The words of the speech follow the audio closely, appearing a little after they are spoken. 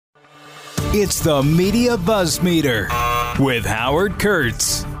It's the Media Buzz Meter with Howard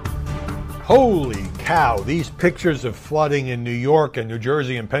Kurtz. Holy cow, these pictures of flooding in New York and New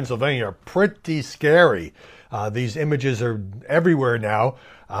Jersey and Pennsylvania are pretty scary. These images are everywhere now.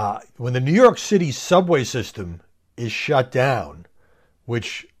 When the New York City subway system is shut down,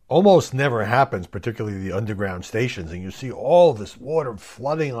 which almost never happens, particularly the underground stations, and you see all this water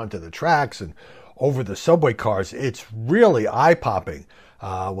flooding onto the tracks and over the subway cars, it's really eye-popping.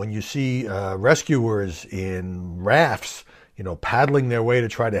 When you see rescuers in rafts, paddling their way to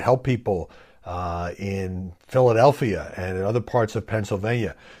try to help people in Philadelphia and in other parts of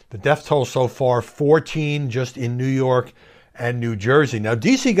Pennsylvania. The death toll so far, 14 just in New York and New Jersey. Now,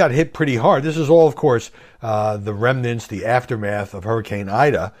 D.C. got hit pretty hard. This is all, of course, the remnants, the aftermath of Hurricane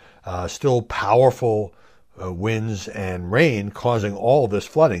Ida, still powerful winds and rain causing all this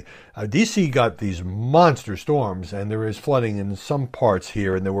flooding. D.C. got these monster storms, and there is flooding in some parts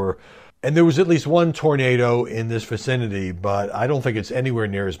here, and there was at least one tornado in this vicinity, but I don't think it's anywhere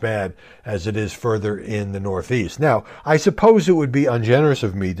near as bad as it is further in the Northeast. Now, I suppose it would be ungenerous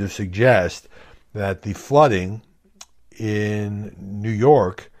of me to suggest that the flooding in New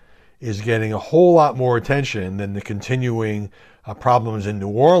York is getting a whole lot more attention than the continuing problems in New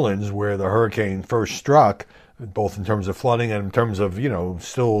Orleans, where the hurricane first struck, both in terms of flooding and in terms of,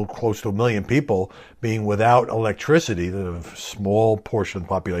 still close to 1 million people being without electricity. The small portion of the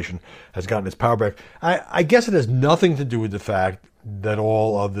population has gotten its power back. I guess it has nothing to do with the fact that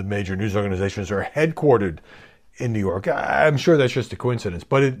all of the major news organizations are headquartered in New York. I'm sure that's just a coincidence,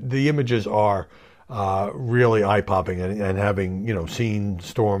 but the images are really eye-popping, and having, seen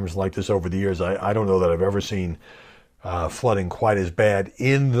storms like this over the years, I don't know that I've ever seen flooding quite as bad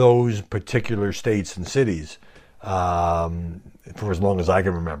in those particular states and cities for as long as I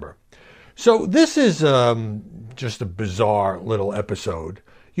can remember. So this is just a bizarre little episode.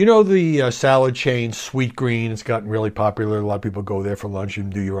 The salad chain Sweetgreen, it's gotten really popular. A lot of people go there for lunch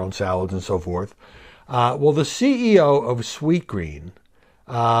and do your own salads and so forth. Well, the CEO of Sweetgreen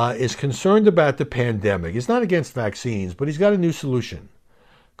is concerned about the pandemic. He's not against vaccines, but he's got a new solution.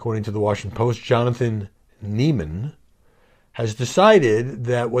 According to the Washington Post, Jonathan Neiman has decided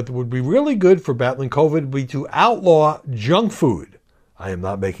that what would be really good for battling COVID would be to outlaw junk food. I am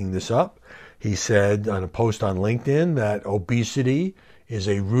not making this up. He said on a post on LinkedIn that obesity is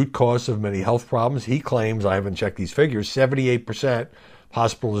a root cause of many health problems. He claims, I haven't checked these figures, 78%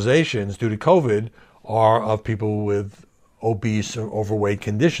 hospitalizations due to COVID are of people with obese or overweight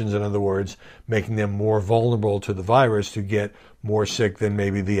conditions. In other words, making them more vulnerable to the virus to get more sick than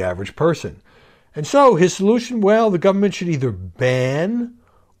maybe the average person. And so his solution, well, the government should either ban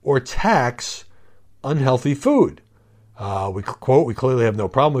or tax unhealthy food. We clearly have no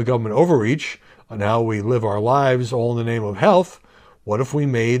problem with government overreach on how we live our lives, all in the name of health. What if we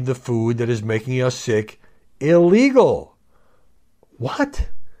made the food that is making us sick illegal? What?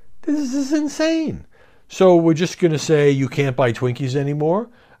 This is insane. So we're just going to say you can't buy Twinkies anymore.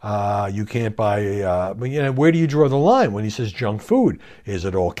 You can't buy, where do you draw the line when he says junk food? Is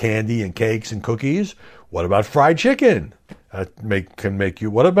it all candy and cakes and cookies? What about fried chicken? Can make you,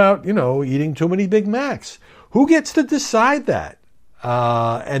 what about, eating too many Big Macs? Who gets to decide that?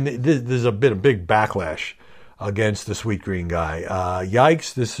 And there's a big backlash against the Sweetgreen guy.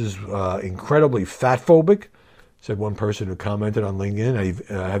 Yikes, this is incredibly fat-phobic, said one person who commented on LinkedIn.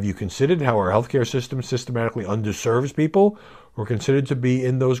 Have you considered how our healthcare system systematically underserves people who are considered to be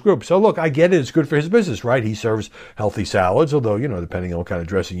in those groups? So look, I get it. It's good for his business, right? He serves healthy salads, although, depending on what kind of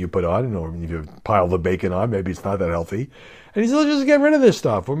dressing you put on, or if you pile the bacon on, maybe it's not that healthy. And he says, let's just get rid of this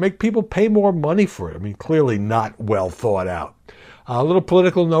stuff or make people pay more money for it. I mean, clearly not well thought out. A little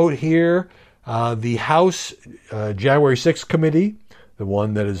political note here. The House January 6th committee, the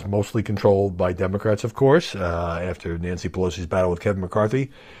one that is mostly controlled by Democrats, of course, after Nancy Pelosi's battle with Kevin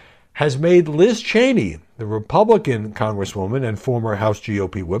McCarthy, has made Liz Cheney, the Republican congresswoman and former House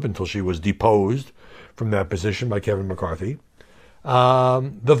GOP whip until she was deposed from that position by Kevin McCarthy,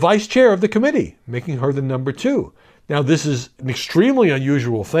 the vice chair of the committee, making her the number 2. Now, this is an extremely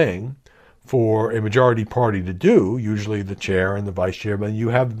unusual thing for a majority party to do, usually the chair and the vice chair, but you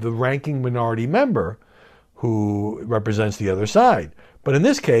have the ranking minority member who represents the other side. But in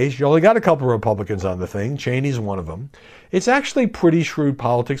this case, you only got a couple of Republicans on the thing. Cheney's one of them. It's actually pretty shrewd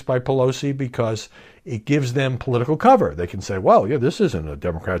politics by Pelosi because it gives them political cover. They can say, well, yeah, this isn't a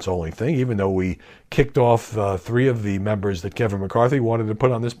Democrats only thing, even though we kicked off 3 of the members that Kevin McCarthy wanted to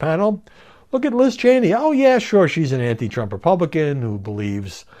put on this panel. Look at Liz Cheney. Oh, yeah, sure, she's an anti-Trump Republican who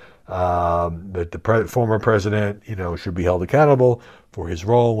believes that the former president, should be held accountable for his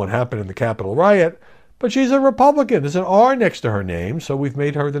role in what happened in the Capitol riot. But she's a Republican. There's an R next to her name, so we've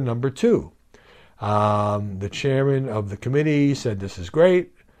made her the number 2. The chairman of the committee said this is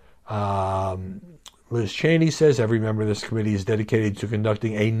great. Liz Cheney says every member of this committee is dedicated to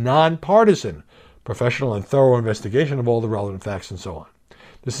conducting a nonpartisan, professional, and thorough investigation of all the relevant facts and so on.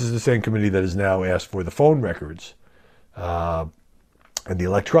 This is the same committee that has now asked for the phone records and the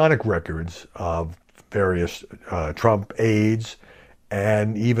electronic records of various Trump aides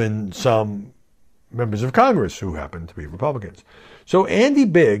and even some members of Congress who happen to be Republicans. So Andy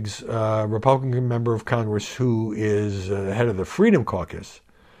Biggs, Republican member of Congress who is head of the Freedom Caucus,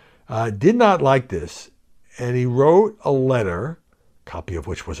 did not like this, and he wrote a letter, copy of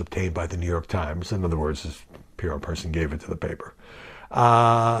which was obtained by the New York Times. In other words, his PR person gave it to the paper,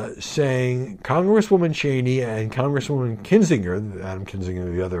 saying Congresswoman Cheney and Congresswoman Kinzinger, Adam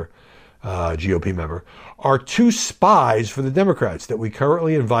Kinzinger, the other GOP member, are two spies for the Democrats that we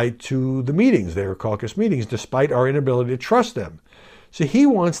currently invite to the meetings, their caucus meetings, despite our inability to trust them. So he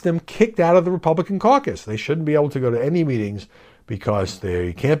wants them kicked out of the Republican caucus. They shouldn't be able to go to any meetings because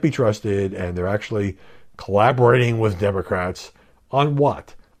they can't be trusted, and they're actually collaborating with Democrats on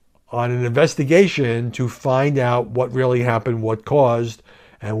what? On an investigation to find out what really happened, what caused,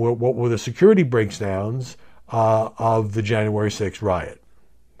 and what were the security breakdowns of the January 6th riot.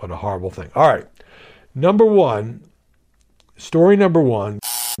 What a horrible thing. All right. Story number one,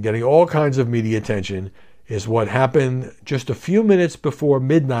 getting all kinds of media attention, is what happened just a few minutes before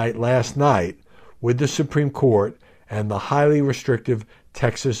midnight last night with the Supreme Court and the highly restrictive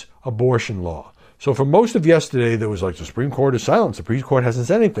Texas abortion law. So for most of yesterday, there was like, the Supreme Court is silent. The Supreme Court hasn't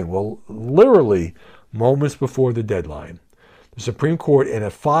said anything. Well, literally moments before the deadline, the Supreme Court, in a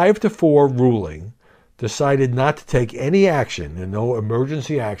 5-4 ruling, decided not to take any action, and no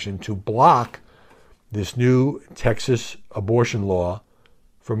emergency action, to block this new Texas abortion law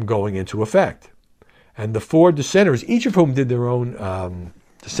from going into effect. And the 4 dissenters, each of whom did their own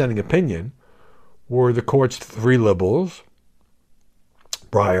dissenting opinion, were the court's 3 liberals,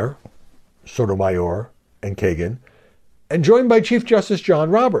 Breyer, Sotomayor, and Kagan, and joined by Chief Justice John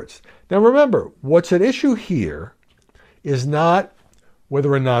Roberts. Now remember, what's at issue here is not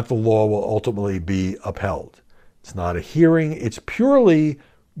whether or not the law will ultimately be upheld. It's not a hearing. It's purely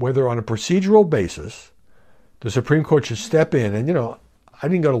whether on a procedural basis the Supreme Court should step in. And, I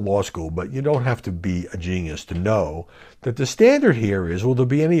didn't go to law school, but you don't have to be a genius to know that the standard here is, will there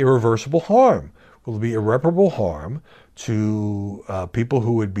be any irreversible harm? Will there be irreparable harm to people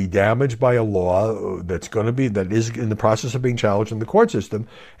who would be damaged by a law that is in the process of being challenged in the court system?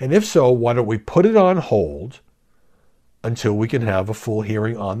 And if so, why don't we put it on hold until we can have a full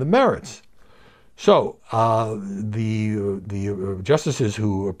hearing on the merits? So the justices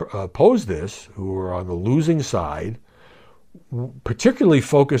who opposed this, who are on the losing side, particularly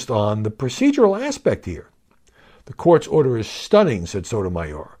focused on the procedural aspect here. The court's order is stunning, said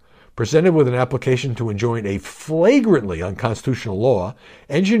Sotomayor. Presented with an application to enjoin a flagrantly unconstitutional law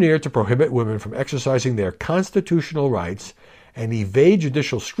engineered to prohibit women from exercising their constitutional rights and evade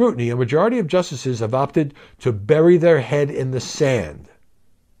judicial scrutiny, a majority of justices have opted to bury their head in the sand.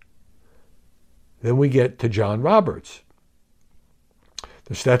 Then we get to John Roberts.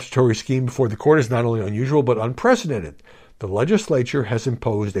 The statutory scheme before the court is not only unusual but unprecedented. The legislature has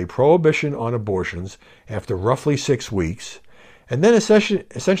imposed a prohibition on abortions after roughly 6 weeks, and then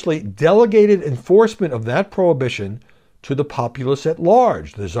essentially delegated enforcement of that prohibition to the populace at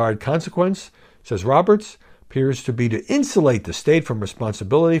large. The desired consequence, says Roberts, appears to be to insulate the state from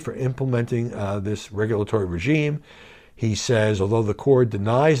responsibility for implementing this regulatory regime. He says, although the court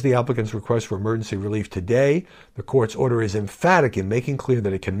denies the applicant's request for emergency relief today, the court's order is emphatic in making clear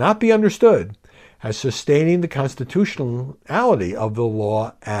that it cannot be understood as sustaining the constitutionality of the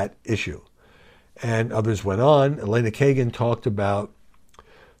law at issue. And others went on. Elena Kagan talked about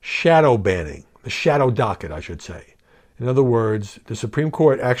shadow banning, the shadow docket, I should say. In other words, the Supreme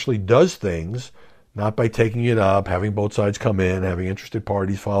Court actually does things not by taking it up, having both sides come in, having interested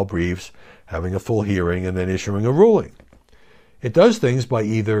parties file briefs, having a full hearing, and then issuing a ruling. It does things by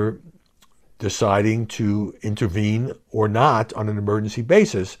either deciding to intervene or not on an emergency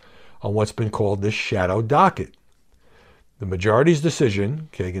basis on what's been called this shadow docket. The majority's decision,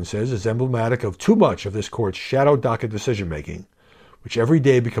 Kagan says, is emblematic of too much of this court's shadow docket decision-making, which every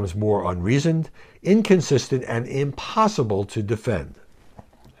day becomes more unreasoned, inconsistent, and impossible to defend.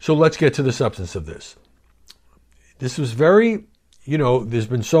 So let's get to the substance of this. This was very, there's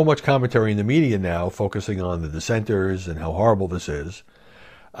been so much commentary in the media now focusing on the dissenters and how horrible this is,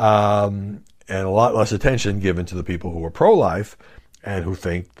 and a lot less attention given to the people who are pro-life and who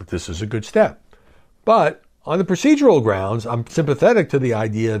think that this is a good step. But on the procedural grounds, I'm sympathetic to the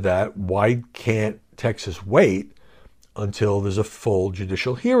idea that why can't Texas wait until there's a full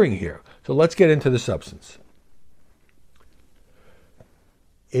judicial hearing here. So let's get into the substance.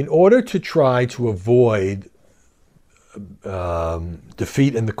 In order to try to avoid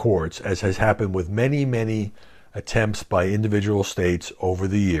defeat in the courts, as has happened with many, many attempts by individual states over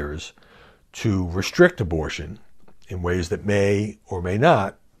the years to restrict abortion in ways that may or may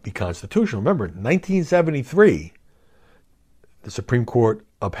not be constitutional. Remember, in 1973, the Supreme Court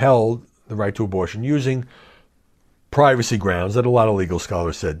upheld the right to abortion using privacy grounds that a lot of legal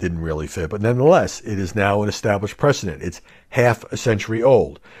scholars said didn't really fit. But nonetheless, it is now an established precedent. It's half a century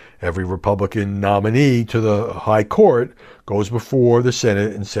old. Every Republican nominee to the high court goes before the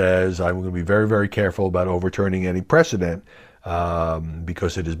Senate and says, I'm going to be very, very careful about overturning any precedent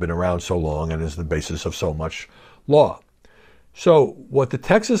because it has been around so long and is the basis of so much law. So what the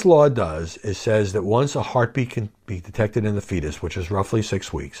Texas law does is says that once a heartbeat can be detected in the fetus, which is roughly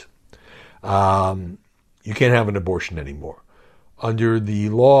 6 weeks, you can't have an abortion anymore. Under the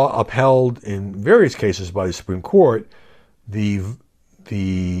law upheld in various cases by the Supreme Court, the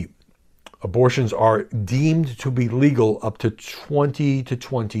abortions are deemed to be legal up to 20 to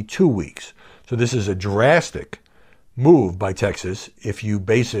 22 weeks. So this is a drastic move by Texas if you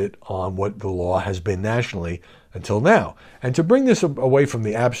base it on what the law has been nationally until now. And to bring this away from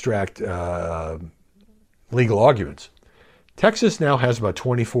the abstract legal arguments, Texas now has about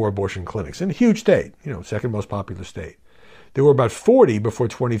 24 abortion clinics in a huge state, second most popular state. There were about 40 before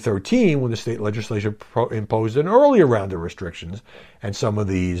 2013 when the state legislature imposed an earlier round of restrictions, and some of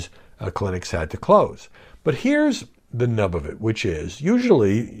these clinics had to close. But here's the nub of it, which is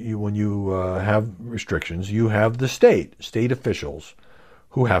usually when you have restrictions, you have the state officials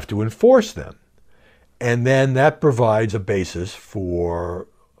who have to enforce them. And then that provides a basis for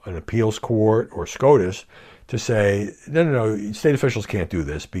an appeals court or SCOTUS to say, no, state officials can't do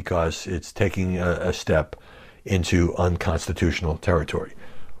this because it's taking a step into unconstitutional territory.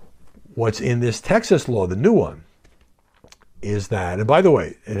 What's in this Texas law, the new one, is that, and by the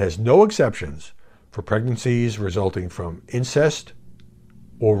way, it has no exceptions for pregnancies resulting from incest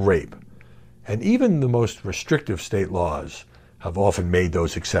or rape. And even the most restrictive state laws have often made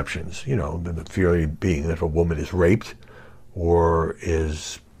those exceptions, the theory being that if a woman is raped or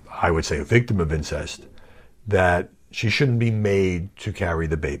is, I would say, a victim of incest, that she shouldn't be made to carry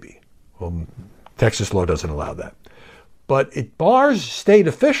the baby. Well, Texas law doesn't allow that. But it bars state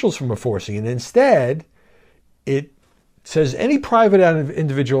officials from enforcing it. Instead, it says any private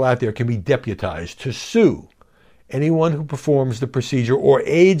individual out there can be deputized to sue anyone who performs the procedure or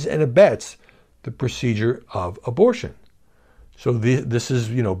aids and abets the procedure of abortion. So this is,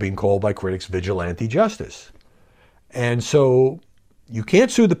 being called by critics vigilante justice. And so you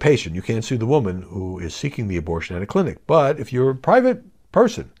can't sue the patient, you can't sue the woman who is seeking the abortion at a clinic. But if you're a private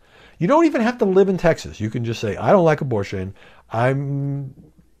person, you don't even have to live in Texas. You can just say, I don't like abortion. I'm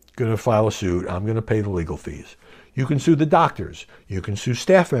going to file a suit. I'm going to pay the legal fees. You can sue the doctors. You can sue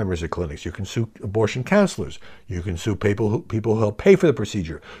staff members at clinics. You can sue abortion counselors. You can sue people who help pay for the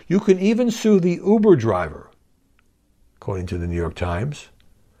procedure. You can even sue the Uber driver, according to the New York Times,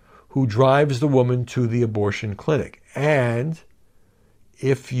 who drives the woman to the abortion clinic. And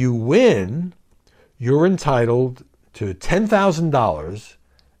if you win, you're entitled to $10,000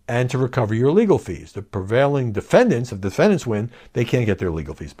 and to recover your legal fees. The prevailing defendants, if defendants win, they can't get their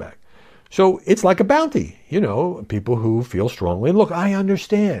legal fees back. So it's like a bounty, people who feel strongly. And look, I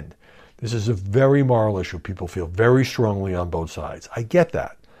understand. This is a very moral issue. People feel very strongly on both sides. I get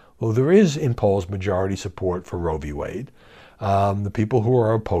that. Well, there is in polls majority support for Roe v. Wade. The people who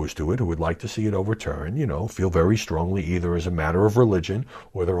are opposed to it, who would like to see it overturned, feel very strongly either as a matter of religion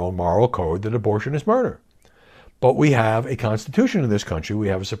or their own moral code that abortion is murder. But we have a constitution in this country. We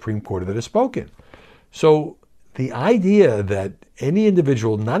have a Supreme Court that has spoken. So the idea that any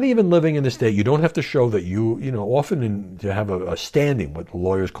individual, not even living in the state, you don't have to show that often to have a standing, what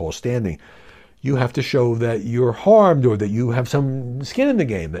lawyers call standing, you have to show that you're harmed or that you have some skin in the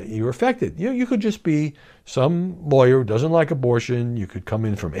game, that you're affected. You could just be some lawyer who doesn't like abortion. You could come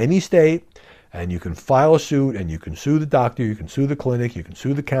in from any state and you can file a suit and you can sue the doctor, you can sue the clinic, you can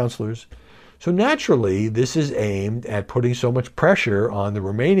sue the counselors. So naturally, this is aimed at putting so much pressure on the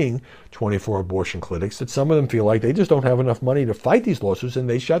remaining 24 abortion clinics that some of them feel like they just don't have enough money to fight these lawsuits and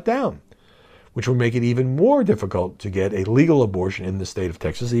they shut down, which would make it even more difficult to get a legal abortion in the state of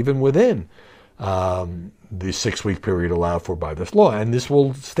Texas, even within the 6-week period allowed for by this law. And this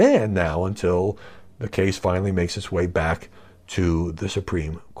will stand now until the case finally makes its way back to the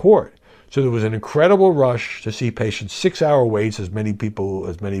Supreme Court. So there was an incredible rush to see patients, 6-hour waits, as many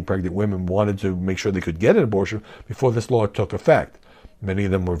pregnant women wanted to make sure they could get an abortion before this law took effect. Many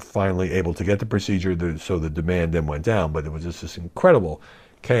of them were finally able to get the procedure, so the demand then went down. But it was just this incredible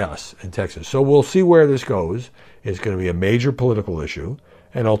chaos in Texas. So we'll see where this goes. It's going to be a major political issue,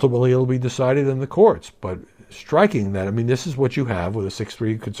 and ultimately it'll be decided in the courts. But striking that, I mean, this is what you have with a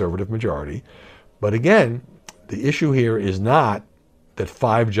 6-3 conservative majority. But again, the issue here is not that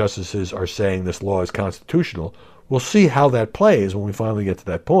 5 justices are saying this law is constitutional. We'll see how that plays when we finally get to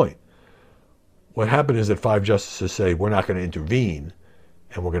that point. What happened is that 5 justices say we're not going to intervene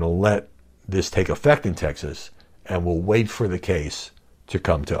and we're going to let this take effect in Texas, and we'll wait for the case to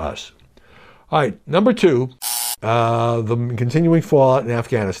come to us. All right, number 2, the continuing fallout in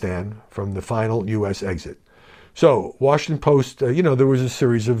Afghanistan from the final U.S. exit. So, Washington Post, there was a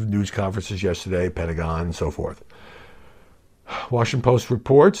series of news conferences yesterday, Pentagon, and so forth. Washington Post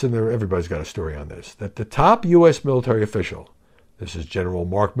reports, and everybody's got a story on this, that the top U.S. military official, this is General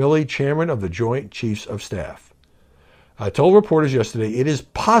Mark Milley, chairman of the Joint Chiefs of Staff, told reporters yesterday it is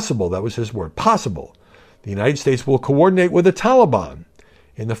possible, that was his word, possible, the United States will coordinate with the Taliban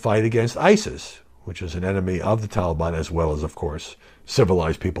in the fight against ISIS, which is an enemy of the Taliban, as well as, of course,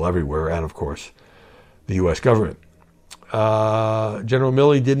 civilized people everywhere, and, of course, the U.S. government. General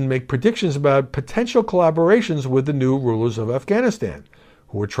Milley didn't make predictions about potential collaborations with the new rulers of Afghanistan,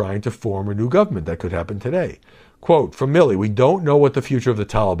 who are trying to form a new government. That could happen today. Quote, from Milley, we don't know what the future of the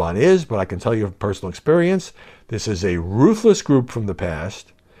Taliban is, but I can tell you from personal experience, this is a ruthless group from the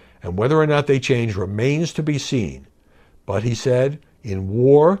past, and whether or not they change remains to be seen. But, he said, in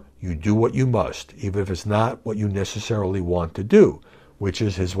war, you do what you must, even if it's not what you necessarily want to do, which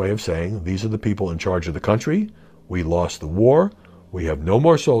is his way of saying, these are the people in charge of the country. We lost the war. We have no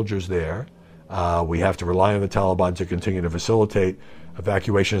more soldiers there. We have to rely on the Taliban to continue to facilitate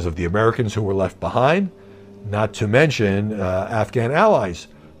evacuations of the Americans who were left behind, not to mention Afghan allies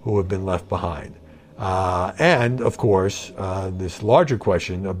who have been left behind. And, of course, this larger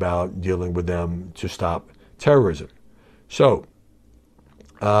question about dealing with them to stop terrorism. So,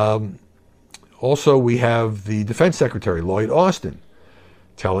 also we have the Defense Secretary, Lloyd Austin,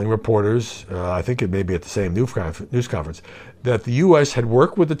 telling reporters, I think it may be at the same news conference, that the U.S. had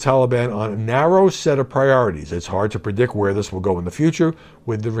worked with the Taliban on a narrow set of priorities. It's hard to predict where this will go in the future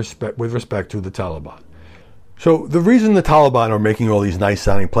with respect to the Taliban. So the reason the Taliban are making all these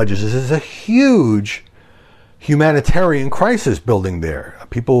nice-sounding pledges is there's a huge humanitarian crisis building there.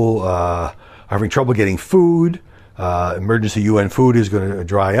 People are having trouble getting food. Emergency UN food is going to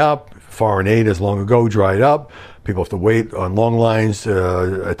dry up. Foreign aid has long ago dried up. People have to wait on long lines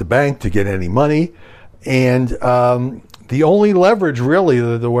at the bank to get any money. And the only leverage, really,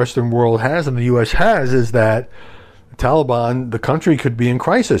 that the Western world has and the U.S. has is that the Taliban, the country, could be in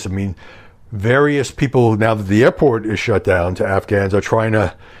crisis. I mean, various people, now that the airport is shut down to Afghans, are trying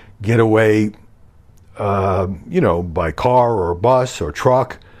to get away, by car or bus or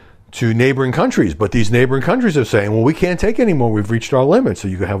truck to neighboring countries. But these neighboring countries are saying, well, we can't take anymore. We've reached our limit. So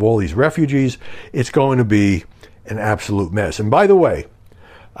you can have all these refugees. It's going to be an absolute mess. And by the way,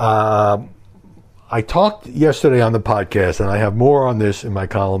 I talked yesterday on the podcast, and I have more on this in my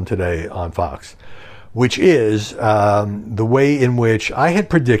column today on Fox, which is the way in which I had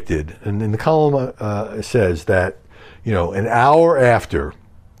predicted, and in the column says that, an hour after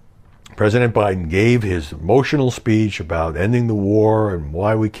President Biden gave his emotional speech about ending the war and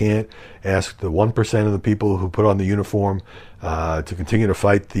why we can't ask the 1% of the people who put on the uniform to continue to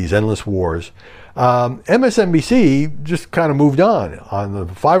fight these endless wars, MSNBC just kind of moved on the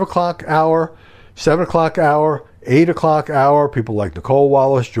 5 o'clock hour, 7 o'clock hour, 8 o'clock hour. People like Nicole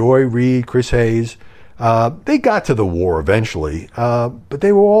Wallace, Joy Reid, Chris Hayes, they got to the war eventually, but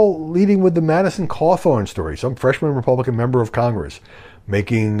they were all leading with the Madison Cawthorn story, some freshman Republican member of Congress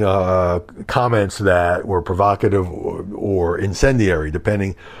making comments that were provocative or incendiary,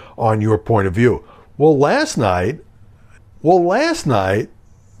 depending on your point of view. Well, last night,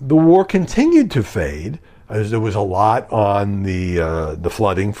 the war continued to fade, as there was a lot on the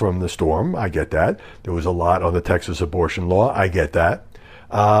flooding from the storm. I get that. There was a lot on the Texas abortion law. I get that.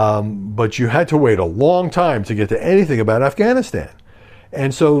 But you had to wait a long time to get to anything about Afghanistan.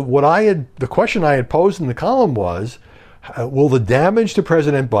 And so the question I had posed in the column was, will the damage to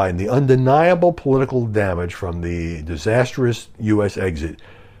President Biden, the undeniable political damage from the disastrous U.S. exit,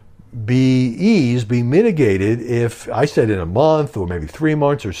 be mitigated if, I said in a month or maybe 3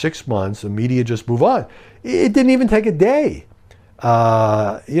 months or 6 months, the media just move on? It didn't even take a day.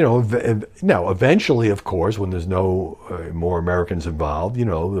 Now, eventually, of course, when there's no more Americans involved,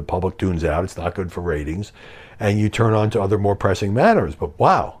 the public tunes out. It's not good for ratings. And you turn on to other more pressing matters. But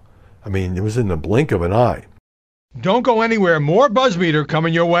wow, I mean, it was in the blink of an eye. Don't go anywhere. More BuzzMeter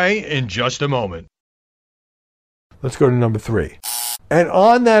coming your way in just a moment. Let's go to number 3. And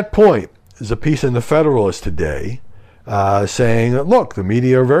on that point, there's a piece in the Federalist today saying, look, the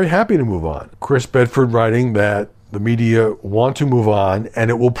media are very happy to move on. Chris Bedford writing that the media want to move on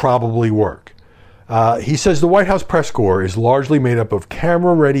and it will probably work. He says the White House press corps is largely made up of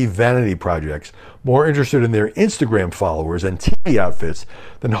camera-ready vanity projects more interested in their Instagram followers and TV outfits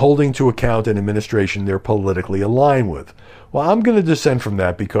than holding to account an administration they're politically aligned with. Well, I'm going to dissent from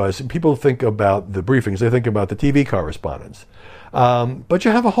that because people think about the briefings, they think about the TV correspondents. But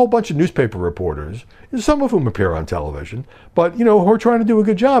you have a whole bunch of newspaper reporters, some of whom appear on television, but, who are trying to do a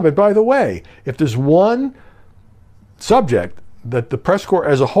good job. And by the way, if there's one subject that the press corps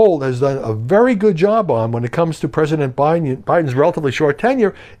as a whole has done a very good job on when it comes to President Biden's relatively short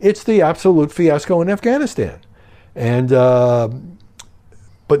tenure, it's the absolute fiasco in Afghanistan. And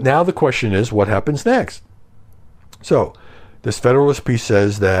but now the question is, what happens next? So this Federalist piece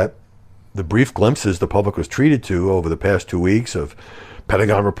says that the brief glimpses the public was treated to over the past 2 weeks of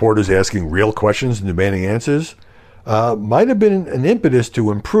Pentagon reporters asking real questions and demanding answers might have been an impetus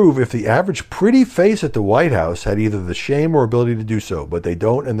to improve if the average pretty face at the White House had either the shame or ability to do so, but they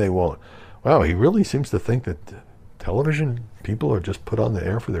don't and they won't. Wow, he really seems to think that television people are just put on the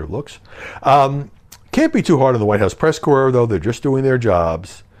air for their looks. Can't be too hard on the White House press corps, though. They're just doing their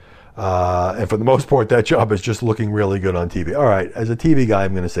jobs. And for the most part, that job is just looking really good on TV. All right, as a TV guy,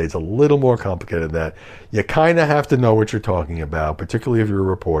 I'm going to say it's a little more complicated than that. You kind of have to know what you're talking about, particularly if you're a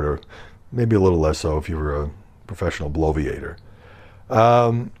reporter. Maybe a little less so if you're a professional bloviator.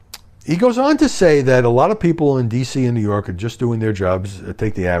 He goes on to say that a lot of people in D.C. and New York are just doing their jobs.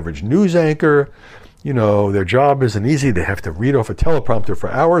 Take the average news anchor. Their job isn't easy. They have to read off a teleprompter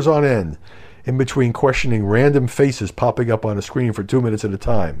for hours on end, in between questioning random faces popping up on a screen for 2 minutes at a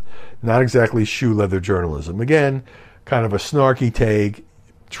time. Not exactly shoe leather journalism. Again, kind of a snarky take.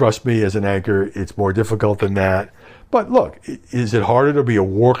 Trust me, as an anchor, it's more difficult than that. But look, is it harder to be a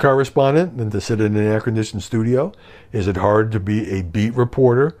war correspondent than to sit in an air-conditioned studio? Is it harder to be a beat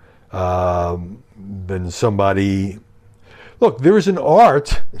reporter than somebody... Look, there is an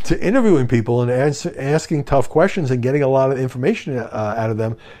art to interviewing people and asking tough questions and getting a lot of information out of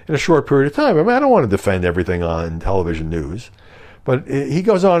them in a short period of time. I mean, I don't want to defend everything on television news, but he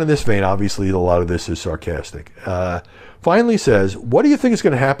goes on in this vein. Obviously, a lot of this is sarcastic. Finally says, what do you think is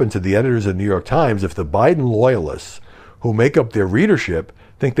going to happen to the editors of the New York Times if the Biden loyalists who make up their readership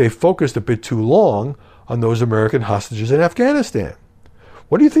think they focused a bit too long on those American hostages in Afghanistan?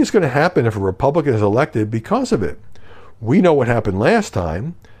 What do you think is going to happen if a Republican is elected because of it? We know what happened last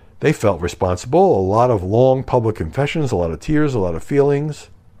time. They felt responsible. A lot of long public confessions, a lot of tears, a lot of feelings.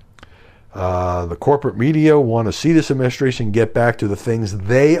 The corporate media want to see this administration get back to the things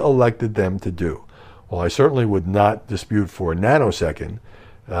they elected them to do. Well, I certainly would not dispute for a nanosecond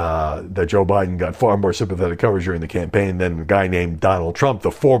that Joe Biden got far more sympathetic coverage during the campaign than a guy named Donald Trump,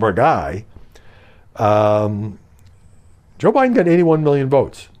 the former guy. Joe Biden got 81 million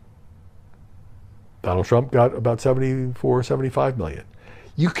votes. Donald Trump got about 74, 75 million.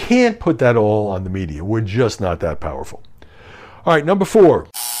 You can't put that all on the media. We're just not that powerful. All right, number 4.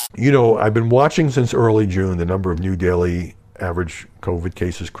 I've been watching since early June the number of new daily average COVID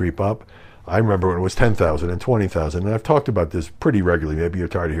cases creep up. I remember when it was 10,000 and 20,000, and I've talked about this pretty regularly. Maybe you're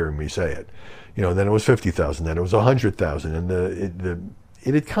tired of hearing me say it. Then it was 50,000, then it was 100,000, and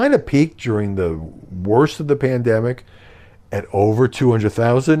it had kind of peaked during the worst of the pandemic at over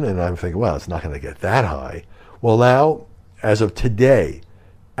 200,000, and I'm thinking, well, it's not going to get that high. Well, now, as of today,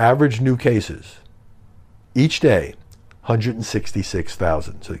 average new cases each day,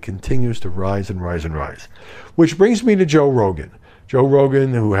 166,000. So it continues to rise and rise and rise. Which brings me to Joe Rogan. Joe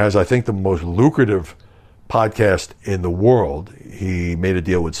Rogan, who has, I think, the most lucrative podcast in the world. He made a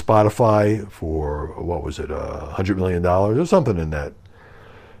deal with Spotify for, what was it, $100 million or something in that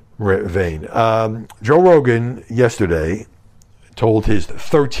vein. Joe Rogan yesterday told his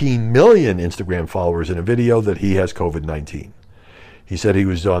 13 million Instagram followers in a video that he has COVID-19. He said he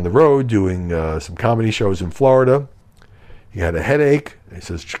was on the road doing some comedy shows in Florida. He had a headache. He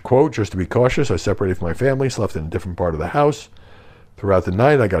says, quote, just to be cautious, I separated from my family, slept in a different part of the house. Throughout the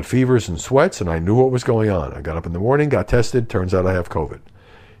night, I got fevers and sweats, and I knew what was going on. I got up in the morning, got tested. Turns out I have COVID.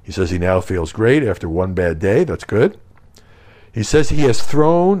 He says he now feels great after one bad day. That's good. He says he has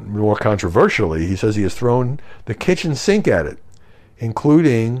thrown, more controversially, he says he has thrown the kitchen sink at it,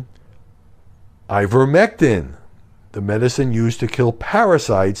 including ivermectin, the medicine used to kill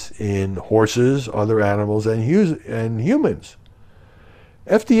parasites in horses, other animals, and humans.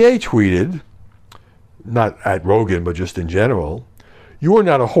 FDA tweeted, not at Rogan, but just in general, you are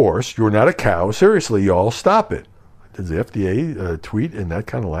not a horse, you are not a cow. Seriously, y'all, stop it. Does the FDA tweet in that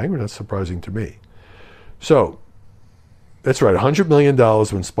kind of language? That's surprising to me. So, That's right, $100 million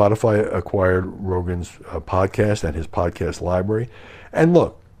when Spotify acquired Rogan's podcast and his podcast library. And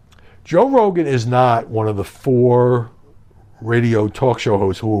look, Joe Rogan is not one of the 4 radio talk show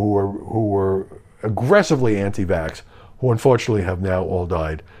hosts who were aggressively anti-vax, who unfortunately have now all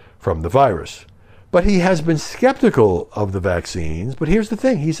died from the virus. But he has been skeptical of the vaccines. But here's the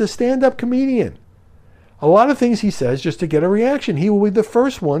thing, he's a stand-up comedian. A lot of things he says just to get a reaction. He will be the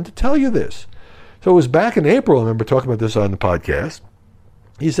first one to tell you this. So it was back in April, I remember talking about this on the podcast.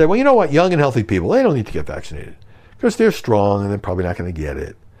 He said, well, you know what, young and healthy people, they don't need to get vaccinated because they're strong and they're probably not going to get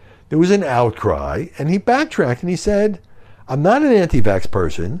it. There was an outcry, and he backtracked and he said, I'm not an anti-vax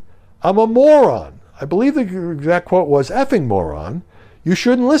person, I'm a moron. I believe the exact quote was, effing moron. You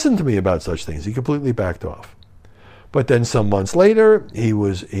shouldn't listen to me about such things. He completely backed off. But then some months later, he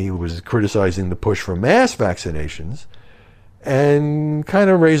was criticizing the push for mass vaccinations and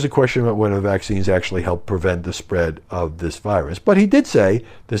kind of raised a question about whether vaccines actually help prevent the spread of this virus. But he did say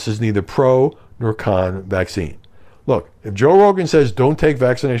this is neither pro nor con vaccine. Look, if Joe Rogan says don't take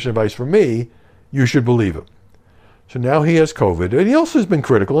vaccination advice from me, you should believe him. So now he has COVID, and he also has been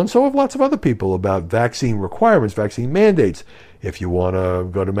critical, and so have lots of other people, about vaccine requirements, vaccine mandates. If you want to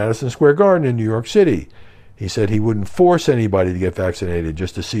go to Madison Square Garden in New York City, he said he wouldn't force anybody to get vaccinated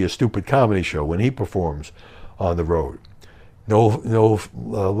just to see a stupid comedy show when he performs on the road. No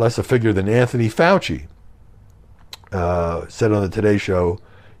less a figure than Anthony Fauci said on the Today Show,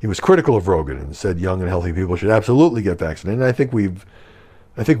 he was critical of Rogan and said young and healthy people should absolutely get vaccinated. And I think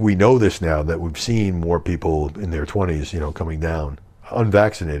we know this now, that we've seen more people in their 20s, coming down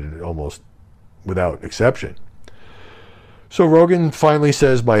unvaccinated almost without exception. So Rogan finally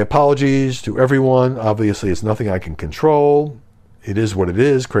says, my apologies to everyone. Obviously, it's nothing I can control. It is what it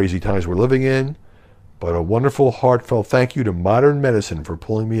is. Crazy times we're living in. But a wonderful, heartfelt thank you to modern medicine for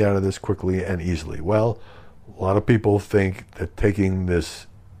pulling me out of this quickly and easily. Well, a lot of people think that taking this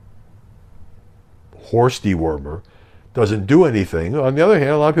horse dewormer doesn't do anything. On the other hand,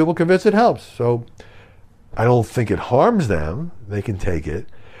 a lot of people are convinced it helps. So I don't think it harms them. They can take it.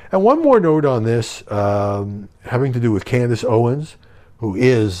 And one more note on this, having to do with Candace Owens, who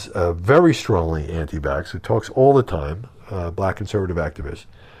is very strongly anti-vax, who talks all the time, black conservative activist.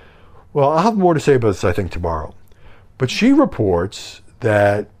 Well, I'll have more to say about this, I think, tomorrow. But she reports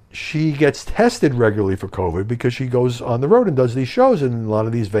that she gets tested regularly for COVID because she goes on the road and does these shows, and a lot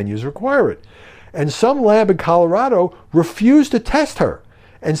of these venues require it. And some lab in Colorado refused to test her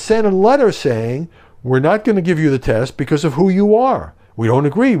and sent a letter saying, we're not going to give you the test because of who you are. We don't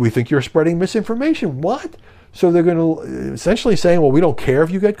agree. We think you're spreading misinformation. What? So they're going to essentially saying, well, we don't care if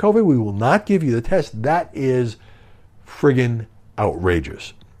you get COVID. We will not give you the test. That is friggin'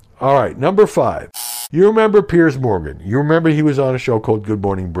 outrageous. All right, number 5. You remember Piers Morgan. You remember he was on a show called Good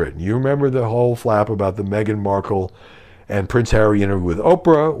Morning Britain. You remember the whole flap about the Meghan Markle and Prince Harry interview with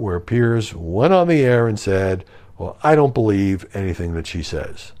Oprah, where Piers went on the air and said, well, I don't believe anything that she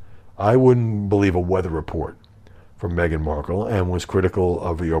says. I wouldn't believe a weather report from Meghan Markle, and was critical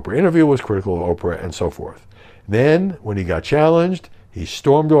of the Oprah interview, was critical of Oprah, and so forth. Then, when he got challenged, he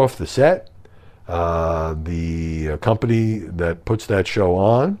stormed off the set. The company that puts that show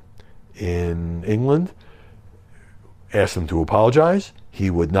on in England asked him to apologize. He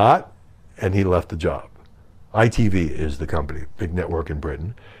would not, and he left the job. ITV is the company, big network in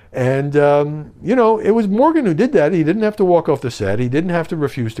Britain. And, it was Morgan who did that. He didn't have to walk off the set. He didn't have to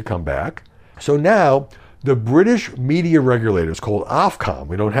refuse to come back. So now, the British media regulator is called Ofcom.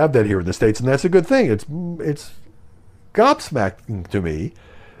 We don't have that here in the States, and that's a good thing. It's gobsmacking to me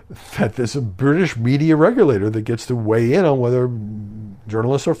that there's a British media regulator that gets to weigh in on whether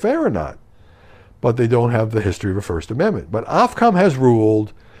journalists are fair or not. But they don't have the history of a First Amendment. But Ofcom has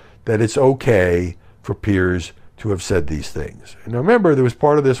ruled that it's okay for Piers to have said these things. And remember, there was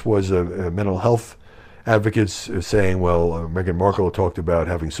part of this was mental health advocates saying, well, Meghan Markle talked about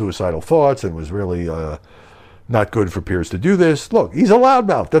having suicidal thoughts and was really not good for Piers to do this. Look, he's a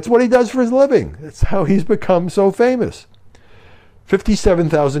loudmouth. That's what he does for his living. That's how he's become so famous.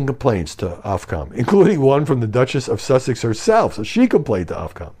 57,000 complaints to Ofcom, including one from the Duchess of Sussex herself. So she complained to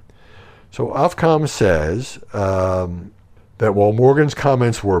Ofcom. So Ofcom says that while Morgan's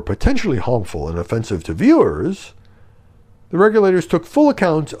comments were potentially harmful and offensive to viewers, the regulators took full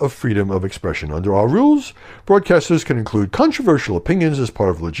account of freedom of expression. Under our rules, broadcasters can include controversial opinions as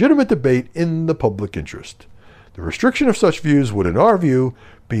part of legitimate debate in the public interest. The restriction of such views would, in our view,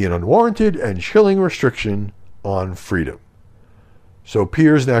 be an unwarranted and chilling restriction on freedom. So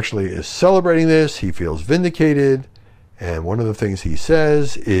Piers actually is celebrating this. He feels vindicated. And one of the things he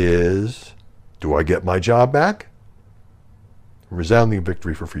says is, do I get my job back? Resounding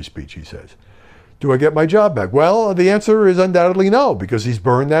victory for free speech, he says. do I get my job back? Well, the answer is undoubtedly no, because he's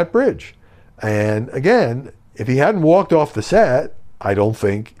burned that bridge. And again, if he hadn't walked off the set, I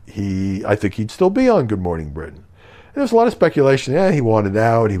think he'd still be on Good Morning Britain. And there's a lot of speculation. He wanted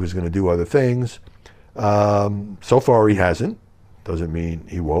out. He was going to do other things. So far, he hasn't. Doesn't mean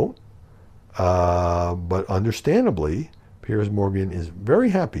he won't. But understandably, Piers Morgan is very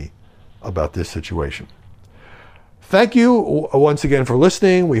happy about this situation. Thank you once again for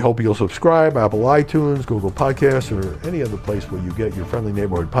listening. We hope you'll subscribe, Apple iTunes, Google Podcasts, or any other place where you get your friendly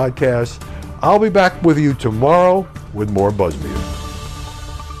neighborhood podcasts. I'll be back with you tomorrow with more BuzzMeter.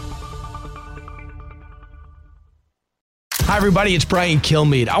 Hi, everybody. It's Brian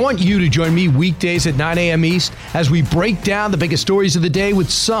Kilmeade. I want you to join me weekdays at 9 a.m. East as we break down the biggest stories of the day with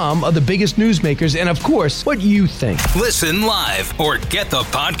some of the biggest newsmakers and, of course, what you think. Listen live or get the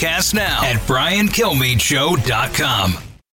podcast now at BrianKilmeadeShow.com.